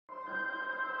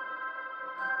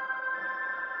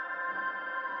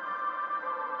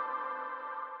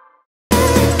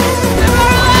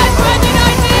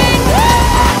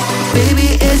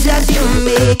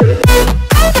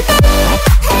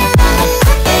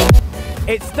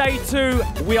It's day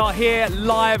 2. We are here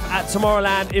live at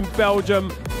Tomorrowland in Belgium,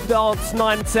 dance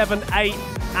 978,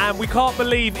 and we can't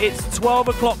believe it's 12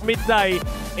 o'clock midday.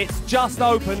 It's just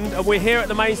opened and we're here at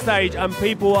the main stage and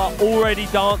people are already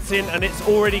dancing and it's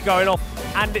already going off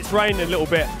and it's raining a little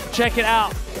bit. Check it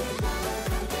out.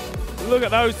 Look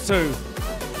at those two.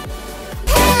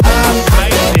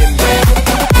 Amazing.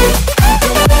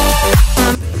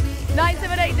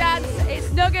 978 dance, it's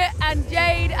Nugget and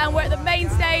Jade and we're at the main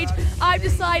stage. I've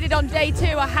decided on day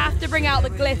 2 I have to bring out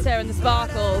the glitter and the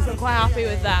sparkles. I'm quite happy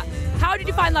with that. How did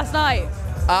you find last night?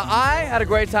 I had a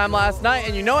great time last night,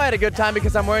 and you know I had a good time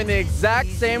because I'm wearing the exact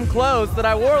same clothes that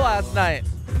I wore last night.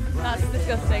 That's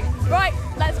disgusting. Right,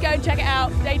 let's go and check it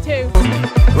out. Day 2.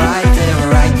 Right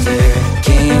there,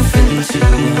 can't fit into.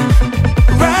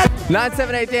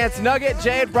 978 Dance, Nugget,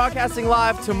 Jade, broadcasting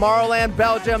live, Tomorrowland,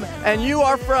 Belgium, and you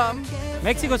are from?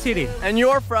 Mexico City. And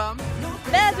you're from?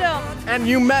 Belgium. And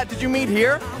you met, did you meet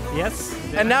here? Yes.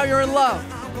 And now you're in love?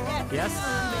 Yes.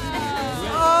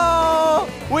 Oh,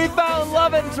 we found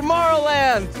love in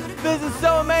Tomorrowland. This is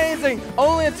so amazing.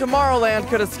 Only in Tomorrowland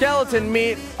could a skeleton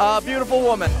meet a beautiful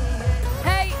woman.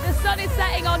 Hey, the sun is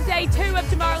setting on day 2 of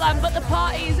Tomorrowland, but the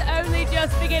party is only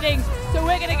just beginning. So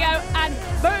we're gonna go and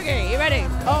boogie. You ready?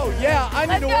 Oh yeah, I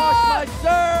need Let's to go. wash my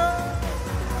shirt.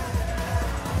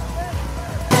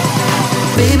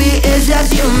 Baby, it's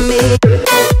just you and me.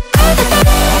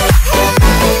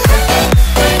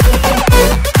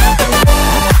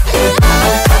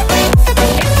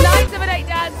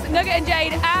 Nugget and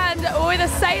Jade, and with a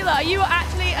sailor. Are you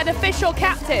actually an official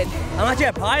captain? I'm actually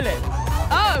a pilot.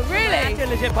 Oh, really? I'm actually a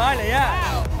legit pilot, yeah.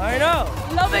 Wow. I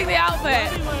know. Loving the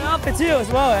outfit. Loving my outfit too as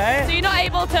well, eh? So you're not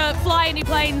able to fly any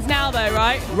planes now though,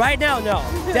 right? Right now, no.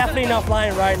 Definitely not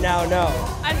flying right now, no.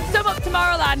 And sum up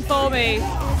Tomorrowland for me.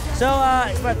 So,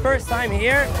 it's my first time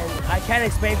here, and I can't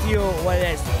explain to you what it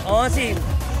is. Honestly,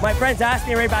 my friends asked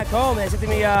me right back home, they said to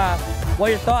me, what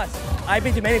are your thoughts? I've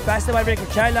been to many festivals, I've been to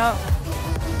Coachella.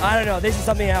 I don't know, this is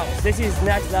something else. This is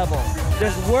next level.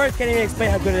 There's words can't even explain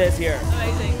how good it is here.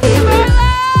 Amazing.